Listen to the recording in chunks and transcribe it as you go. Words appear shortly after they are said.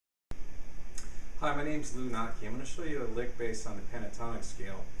Hi, my name's Lew Nottke. I'm going to show you a lick based on the pentatonic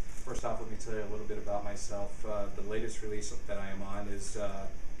scale. First off, let me tell you a little bit about myself. The latest release that I am on is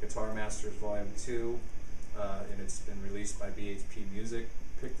Guitar Masters Volume 2, and it's been released by BHP Music.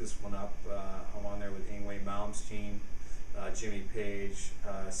 Picked this one up. I'm on there with Yngwie Malmsteen, Jimmy Page,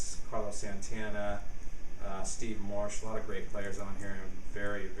 Carlos Santana, Steve Morse, a lot of great players on here. I'm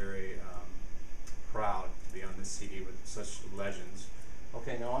very, very proud to be on this CD with such legends.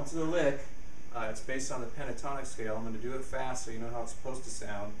 Okay, now onto the lick. It's based on the pentatonic scale. I'm going to do it fast so you know how it's supposed to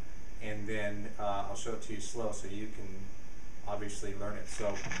sound, and then I'll show it to you slow so you can obviously learn it.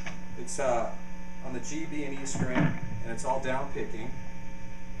 So it's on the G, B, and E string, and it's all down picking,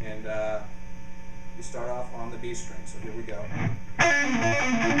 and you start off on the B string. So here we go.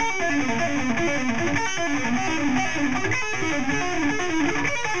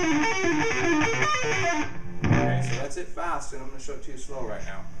 Okay, so that's it fast, and I'm going to show it to you slow right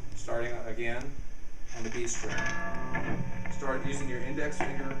now. Starting again on the B string. Start using your index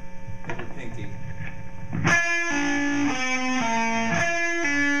finger and your pinky.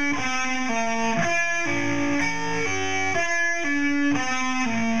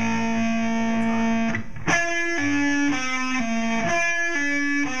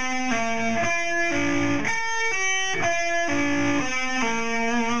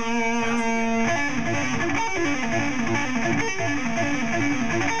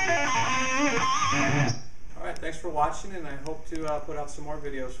 Alright, thanks for watching, and I hope to put out some more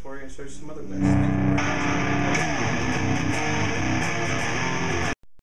videos for you and show you some other licks. Thank you very much.